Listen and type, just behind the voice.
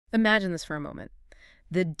Imagine this for a moment.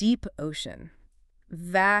 The deep ocean.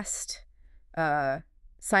 Vast,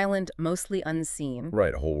 silent, mostly unseen.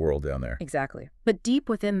 Right, a whole world down there. Exactly. But deep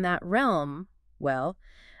within that realm, well,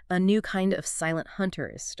 a new kind of silent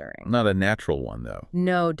hunter is stirring. Not a natural one, though.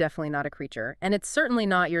 No, definitely not a creature. And it's certainly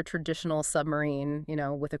not your traditional submarine,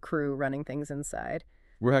 with a crew running things inside.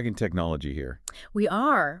 We're hacking technology here. We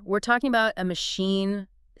are. We're talking about a machine,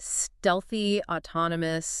 stealthy,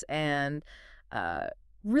 autonomous, and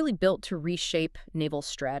really built to reshape naval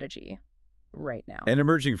strategy right now. And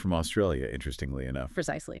emerging from Australia, interestingly enough.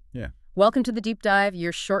 Precisely. Yeah. Welcome to the Deep Dive,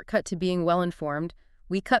 your shortcut to being well-informed.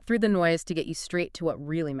 We cut through the noise to get you straight to what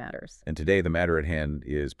really matters. And today, the matter at hand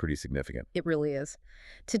is pretty significant. It really is.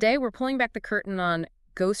 Today, we're pulling back the curtain on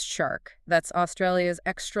Ghost Shark. That's Australia's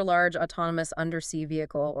extra-large autonomous undersea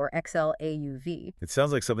vehicle, or XLAUV. It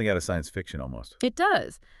sounds like something out of science fiction, almost. It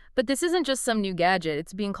does. But this isn't just some new gadget.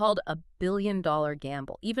 It's being called a billion-dollar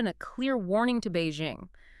gamble, even a clear warning to Beijing.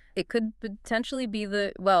 It could potentially be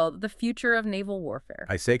the future of naval warfare.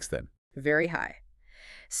 High stakes, then. Very high.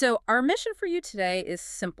 So our mission for you today is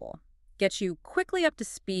simple. Get you quickly up to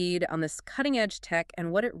speed on this cutting-edge tech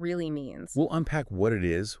and what it really means. We'll unpack what it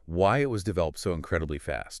is, why it was developed so incredibly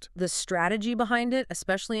fast. The strategy behind it,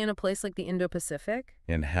 especially in a place like the Indo-Pacific.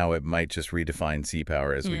 And how it might just redefine sea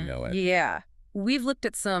power as we know it. Yeah. We've looked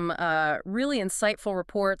at some really insightful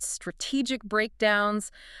reports, strategic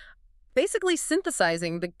breakdowns, basically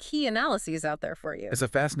synthesizing the key analyses out there for you. It's a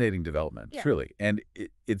fascinating development, Yeah. truly. And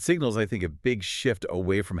it signals, I think, a big shift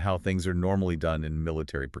away from how things are normally done in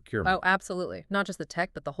military procurement. Oh, absolutely. Not just the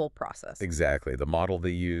tech, but the whole process. Exactly. The model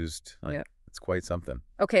they used, Yeah. it's quite something.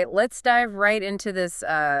 Okay, let's dive right into this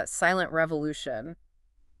silent revolution,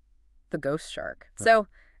 the Ghost Shark. So,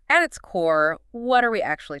 at its core, what are we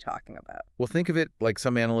actually talking about? Well, think of it, like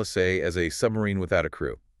some analysts say, as a submarine without a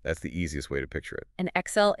crew. That's the easiest way to picture it. An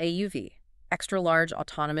XLAUV, extra-large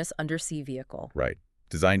autonomous undersea vehicle. Right.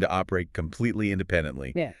 Designed to operate completely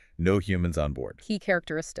independently. Yeah. No humans on board. Key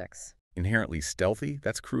characteristics. Inherently stealthy,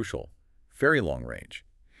 that's crucial. Very long range.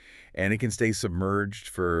 And it can stay submerged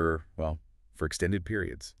for extended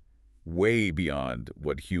periods. Way beyond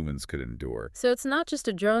what humans could endure. So it's not just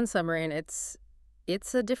a drone submarine, it's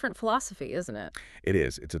a different philosophy, isn't it? It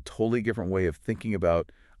is. It's a totally different way of thinking about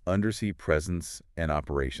undersea presence and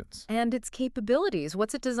operations. And its capabilities,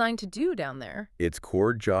 what's it designed to do down there? Its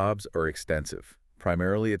core jobs are extensive.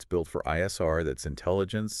 Primarily, it's built for ISR, that's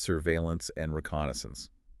intelligence, surveillance, and reconnaissance.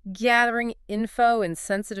 Gathering info in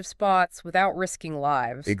sensitive spots without risking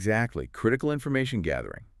lives. Exactly. Critical information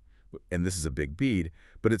gathering. And this is a big bead,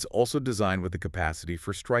 but it's also designed with the capacity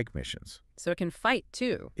for strike missions. So it can fight,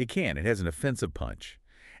 too. It can. It has an offensive punch.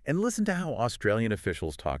 And listen to how Australian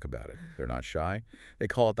officials talk about it. They're not shy. They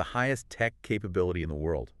call it the highest tech capability in the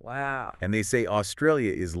world. Wow. And they say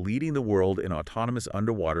Australia is leading the world in autonomous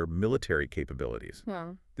underwater military capabilities.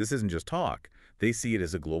 Well, This isn't just talk. They see it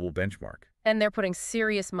as a global benchmark. and they're putting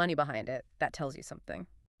serious money behind it. That tells you something.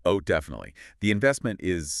 Oh, definitely. The investment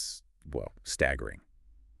is, staggering.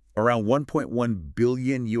 Around $1.1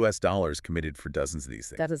 billion committed for dozens of these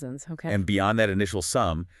things. Dozens, okay. And beyond that initial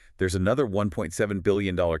sum, there's another $1.7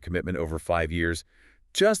 billion commitment over 5 years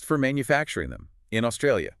just for manufacturing them in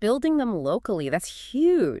Australia. Building them locally, that's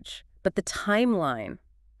huge. But the timeline,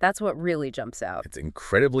 that's what really jumps out. It's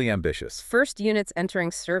incredibly ambitious. First units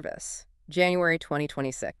entering service, January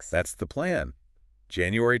 2026. That's the plan.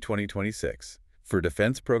 January 2026. For a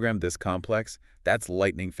defense program this complex, that's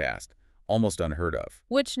lightning fast. Almost unheard of.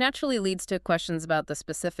 Which naturally leads to questions about the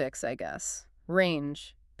specifics, I guess.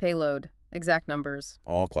 Range, payload, exact numbers.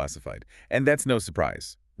 All classified. And that's no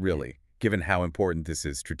surprise, really, given how important this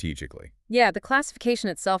is strategically. Yeah, the classification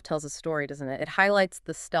itself tells a story, doesn't it? It highlights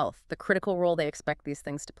the stealth, the critical role they expect these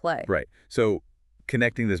things to play. Right. So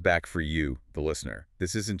connecting this back for you, the listener,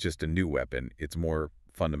 this isn't just a new weapon. It's more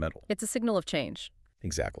fundamental. It's a signal of change.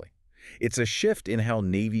 Exactly. It's a shift in how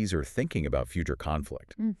navies are thinking about future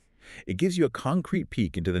conflict. Mm. It gives you a concrete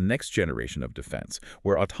peek into the next generation of defense,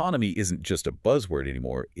 where autonomy isn't just a buzzword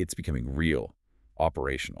anymore, it's becoming real,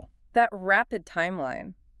 operational. That rapid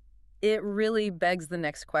timeline, it really begs the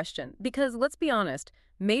next question. Because let's be honest,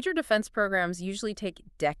 major defense programs usually take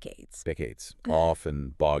decades. Decades,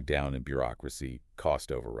 often bogged down in bureaucracy,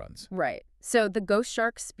 cost overruns. Right. So the Ghost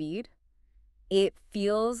Shark speed, it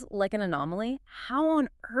feels like an anomaly. How on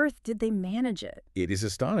earth did they manage it? It is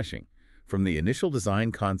astonishing. From the initial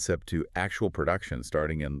design concept to actual production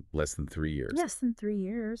starting in less than 3 years. Less than 3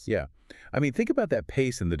 years. Yeah. I mean, think about that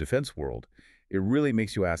pace in the defense world. It really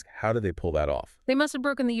makes you ask, how did they pull that off? They must have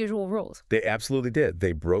broken the usual rules. They absolutely did.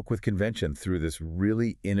 They broke with convention through this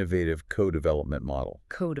really innovative co-development model.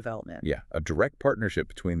 Co-development. Yeah, a direct partnership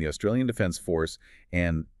between the Australian Defence Force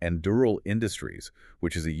and Endural Industries,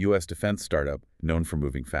 which is a U.S. defense startup known for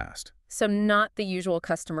moving fast. So not the usual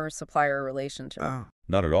customer-supplier relationship.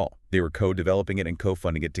 Not at all. They were co-developing it and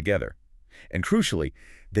co-funding it together. And crucially,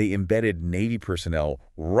 they embedded Navy personnel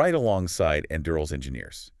right alongside Endural's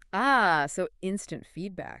engineers. Ah, so instant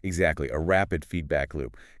feedback. Exactly, a rapid feedback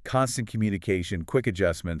loop. Constant communication, quick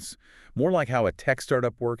adjustments, more like how a tech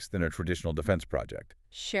startup works than a traditional defense project.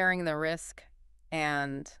 Sharing the risk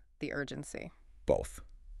and the urgency. Both.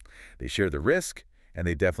 They share the risk, and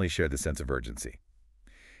they definitely share the sense of urgency.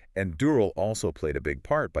 And Dural also played a big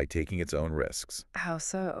part by taking its own risks. How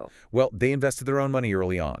so? Well, they invested their own money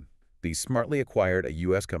early on. They smartly acquired a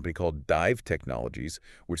U.S. company called Dive Technologies,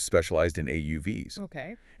 which specialized in AUVs.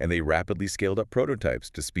 Okay. And they rapidly scaled up prototypes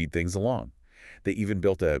to speed things along. They even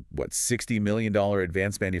built a, $60 million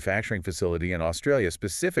advanced manufacturing facility in Australia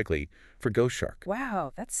specifically for Ghost Shark.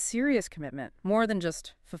 Wow, that's serious commitment. More than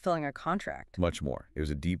just fulfilling a contract. Much more. It was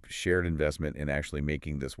a deep shared investment in actually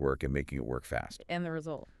making this work and making it work fast. And the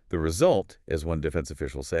result? The result, as one defense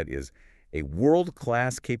official said, is a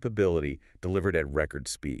world-class capability delivered at record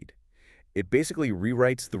speed. It basically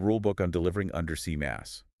rewrites the rulebook on delivering undersea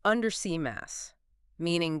mass. Undersea mass,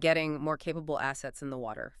 meaning getting more capable assets in the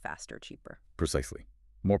water faster, cheaper. Precisely.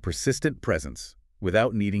 More persistent presence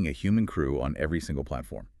without needing a human crew on every single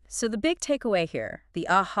platform. So the big takeaway here, the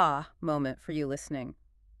aha moment for you listening,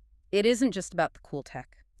 it isn't just about the cool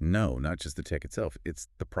tech. No, not just the tech itself. It's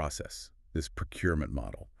the process, this procurement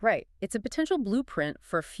model. Right. It's a potential blueprint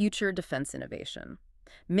for future defense innovation.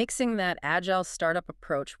 Mixing that agile startup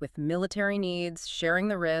approach with military needs, sharing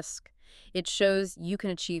the risk, it shows you can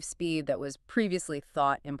achieve speed that was previously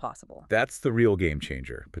thought impossible. That's the real game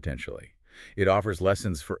changer, potentially. It offers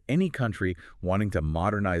lessons for any country wanting to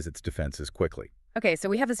modernize its defenses quickly. Okay, so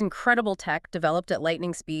we have this incredible tech developed at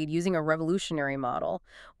lightning speed using a revolutionary model.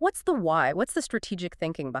 What's the why? What's the strategic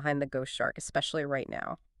thinking behind the Ghost Shark, especially right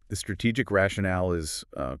now? The strategic rationale is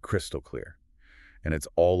crystal clear, and it's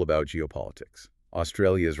all about geopolitics.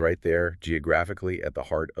 Australia is right there, geographically, at the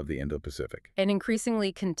heart of the Indo-Pacific. An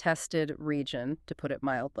increasingly contested region, to put it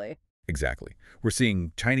mildly. Exactly. We're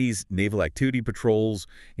seeing Chinese naval activity patrols,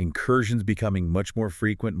 incursions becoming much more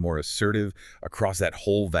frequent, more assertive across that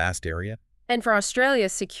whole vast area. And for Australia,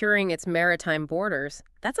 securing its maritime borders,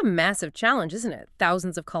 that's a massive challenge, isn't it?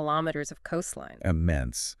 Thousands of kilometers of coastline.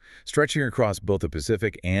 Immense, stretching across both the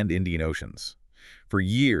Pacific and Indian Oceans. For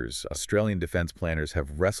years, Australian defense planners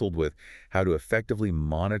have wrestled with how to effectively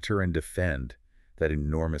monitor and defend that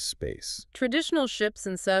enormous space. Traditional ships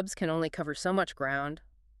and subs can only cover so much ground,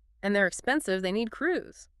 and they're expensive. They need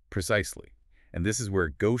crews. Precisely. And this is where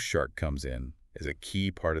Ghost Shark comes in as a key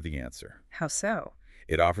part of the answer. How so?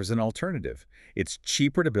 It offers an alternative. It's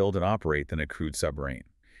cheaper to build and operate than a crewed submarine.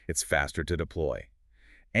 It's faster to deploy.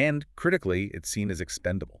 And, critically, it's seen as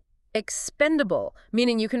expendable. Expendable,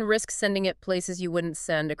 meaning you can risk sending it places you wouldn't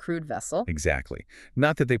send a crewed vessel. Exactly.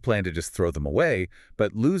 Not that they plan to just throw them away,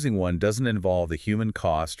 but losing one doesn't involve the human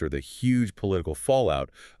cost or the huge political fallout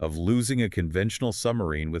of losing a conventional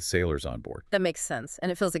submarine with sailors on board. That makes sense, and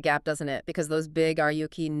it fills a gap, doesn't it? Because those big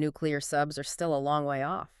Ryuki nuclear subs are still a long way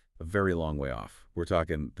off. A very long way off. We're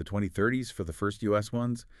talking the 2030s for the first U.S.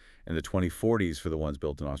 ones and the 2040s for the ones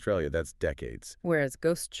built in Australia. That's decades. Whereas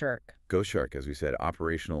Ghost Shark. Ghost Shark, as we said,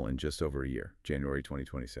 operational in just over a year, January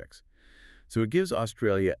 2026. So it gives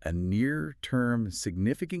Australia a near-term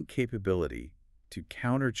significant capability to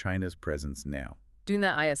counter China's presence now. Doing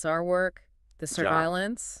that ISR work, the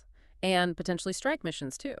surveillance, and potentially strike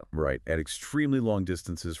missions too. Right, at extremely long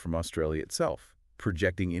distances from Australia itself,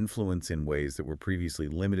 projecting influence in ways that were previously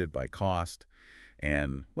limited by cost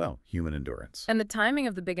and, well, human endurance. And the timing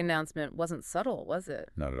of the big announcement wasn't subtle, was it?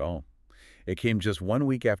 Not at all. It came just 1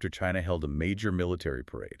 week after China held a major military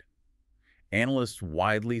parade. Analysts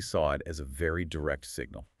widely saw it as a very direct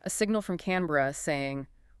signal. A signal from Canberra saying,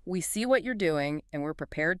 we see what you're doing and we're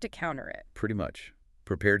prepared to counter it. Pretty much.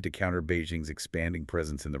 Prepared to counter Beijing's expanding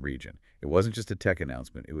presence in the region. It wasn't just a tech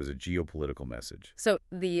announcement, it was a geopolitical message. So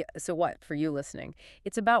what, for you listening?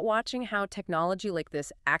 It's about watching how technology like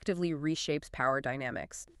this actively reshapes power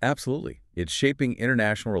dynamics. Absolutely. It's shaping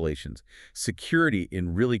international relations, security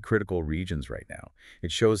in really critical regions right now.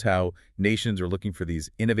 It shows how nations are looking for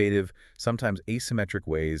these innovative, sometimes asymmetric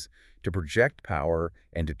ways to project power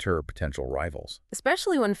and deter potential rivals.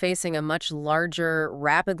 Especially when facing a much larger,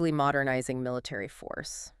 rapidly modernizing military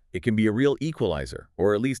force. It can be a real equalizer,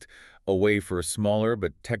 or at least a way for smaller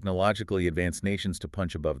but technologically advanced nations to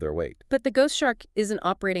punch above their weight. But the Ghost Shark isn't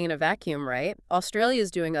operating in a vacuum, right?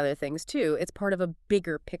 Australia's doing other things too. It's part of a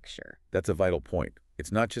bigger picture. That's a vital point.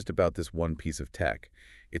 It's not just about this one piece of tech.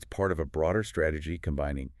 It's part of a broader strategy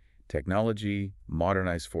combining technology,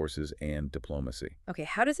 modernized forces, and diplomacy. Okay,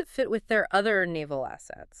 how does it fit with their other naval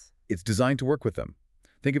assets? It's designed to work with them.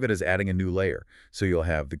 Think of it as adding a new layer. So you'll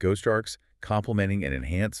have the Ghost Sharks complementing an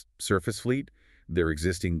enhanced surface fleet, their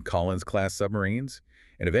existing Collins-class submarines,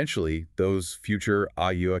 and eventually those future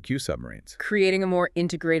IUIQ submarines. Creating a more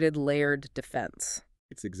integrated, layered defense.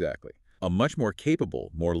 It's exactly. A much more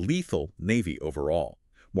capable, more lethal Navy overall.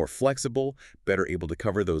 More flexible, better able to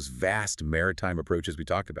cover those vast maritime approaches we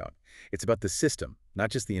talked about. It's about the system, not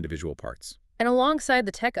just the individual parts. And alongside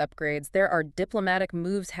the tech upgrades, there are diplomatic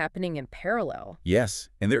moves happening in parallel. Yes,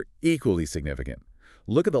 and they're equally significant.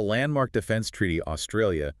 Look at the landmark defense treaty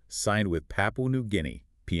Australia signed with Papua New Guinea,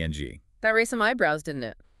 PNG. That raised some eyebrows, didn't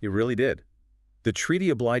it? It really did. The treaty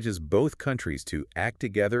obliges both countries to act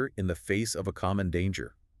together in the face of a common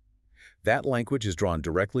danger. That language is drawn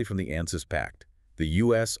directly from the ANZUS Pact, the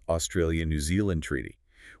U.S.-Australia-New Zealand Treaty,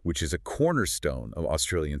 which is a cornerstone of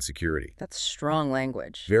Australian security. That's strong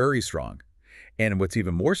language. Very strong. And what's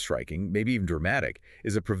even more striking, maybe even dramatic,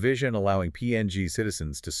 is a provision allowing PNG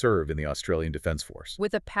citizens to serve in the Australian Defence Force.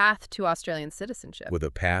 With a path to Australian citizenship. With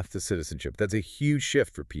a path to citizenship. That's a huge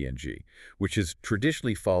shift for PNG, which has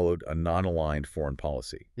traditionally followed a non-aligned foreign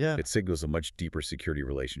policy. Yeah. It signals a much deeper security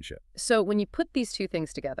relationship. So when you put these two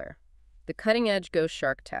things together, the cutting-edge Ghost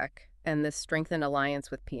Shark tech and this strengthened alliance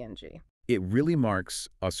with PNG, it really marks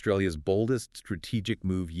Australia's boldest strategic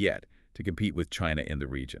move yet to compete with China in the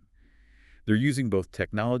region. They're using both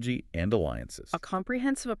technology and alliances. a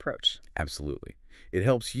comprehensive approach. Absolutely. It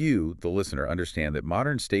helps you, the listener, understand that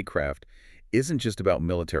modern statecraft isn't just about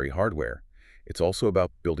military hardware. It's also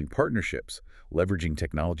about building partnerships, leveraging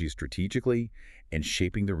technology strategically, and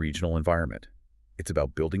shaping the regional environment. It's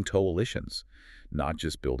about building coalitions, not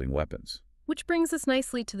just building weapons. Which brings us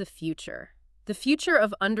nicely to the future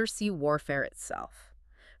of undersea warfare itself.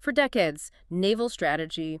 For decades, naval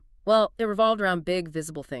strategy, well, it revolved around big,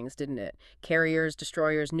 visible things, didn't it? Carriers,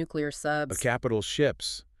 destroyers, nuclear The subs. capital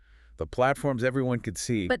ships, the platforms everyone could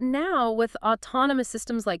see. But now, with autonomous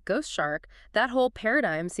systems like Ghost Shark, that whole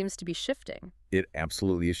paradigm seems to be shifting. It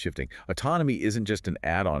absolutely is shifting. Autonomy isn't just an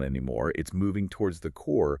add-on anymore. It's moving towards the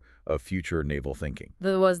core of future naval thinking.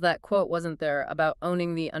 There was that quote, wasn't there, about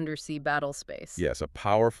owning the undersea battle space? Yes, a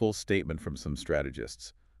powerful statement from some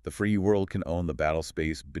strategists. The free world can own the battle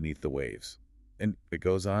space beneath the waves. And it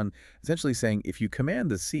goes on, essentially saying, if you command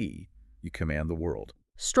the sea, you command the world.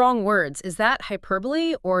 Strong words. Is that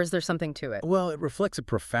hyperbole, or is there something to it? Well, it reflects a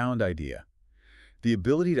profound idea. The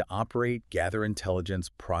ability to operate, gather intelligence,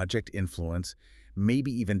 project influence,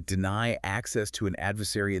 maybe even deny access to an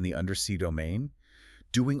adversary in the undersea domain,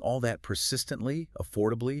 doing all that persistently,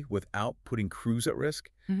 affordably, without putting crews at risk,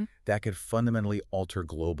 that could fundamentally alter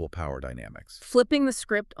global power dynamics. Flipping the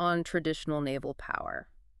script on traditional naval power.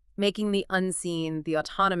 Making the unseen, the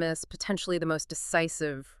autonomous, potentially the most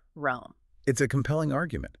decisive realm. It's a compelling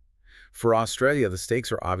argument. For Australia, the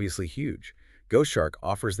stakes are obviously huge. Ghost Shark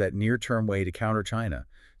offers that near-term way to counter China,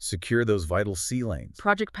 secure those vital sea lanes.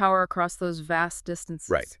 Project power across those vast distances.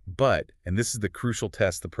 Right. But, and this is the crucial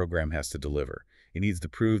test the program has to deliver, it needs to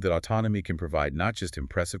prove that autonomy can provide not just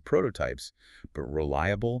impressive prototypes, but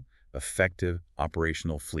reliable, effective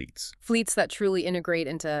operational fleets. Fleets that truly integrate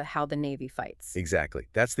into how the Navy fights. Exactly.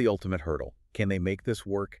 That's the ultimate hurdle. Can they make this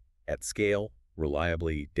work at scale,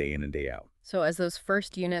 reliably, day in and day out? So as those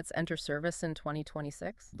first units enter service in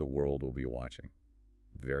 2026? The world will be watching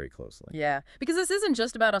very closely. Yeah, because this isn't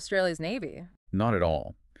just about Australia's Navy. Not at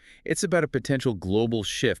all. It's about a potential global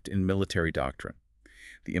shift in military doctrine.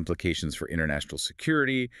 The implications for international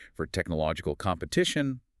security, for technological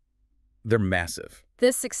competition, they're massive.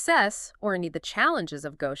 This success, or indeed the challenges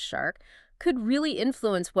of Ghost Shark, could really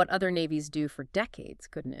influence what other navies do for decades,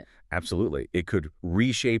 couldn't it? Absolutely. It could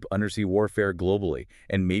reshape undersea warfare globally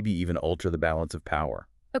and maybe even alter the balance of power.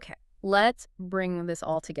 Okay, let's bring this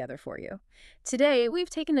all together for you. Today, we've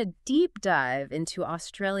taken a deep dive into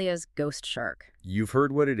Australia's Ghost Shark. You've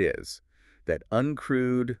heard what it is, that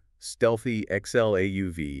uncrewed, stealthy XL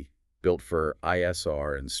AUV built for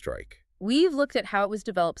ISR and strike. We've looked at how it was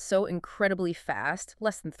developed so incredibly fast,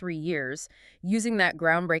 less than 3 years, using that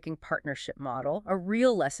groundbreaking partnership model, a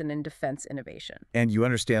real lesson in defense innovation. And you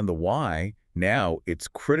understand the why, now its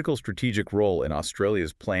critical strategic role in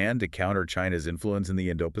Australia's plan to counter China's influence in the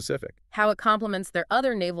Indo-Pacific. How it complements their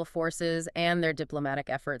other naval forces and their diplomatic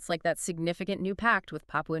efforts, like that significant new pact with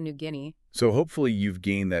Papua New Guinea. So hopefully you've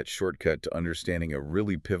gained that shortcut to understanding a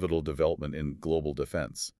really pivotal development in global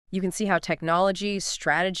defense. You can see how technology,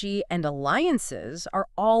 strategy, and alliances are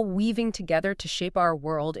all weaving together to shape our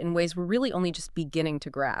world in ways we're really only just beginning to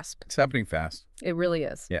grasp. It's happening fast. It really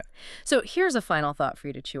is. Yeah. So here's a final thought for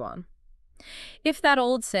you to chew on. If that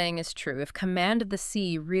old saying is true, if command of the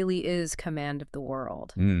sea really is command of the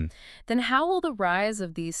world, then how will the rise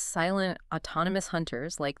of these silent, autonomous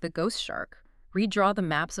hunters like the ghost shark redraw the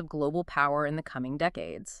maps of global power in the coming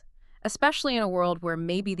decades? Especially in a world where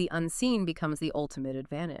maybe the unseen becomes the ultimate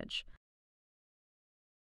advantage.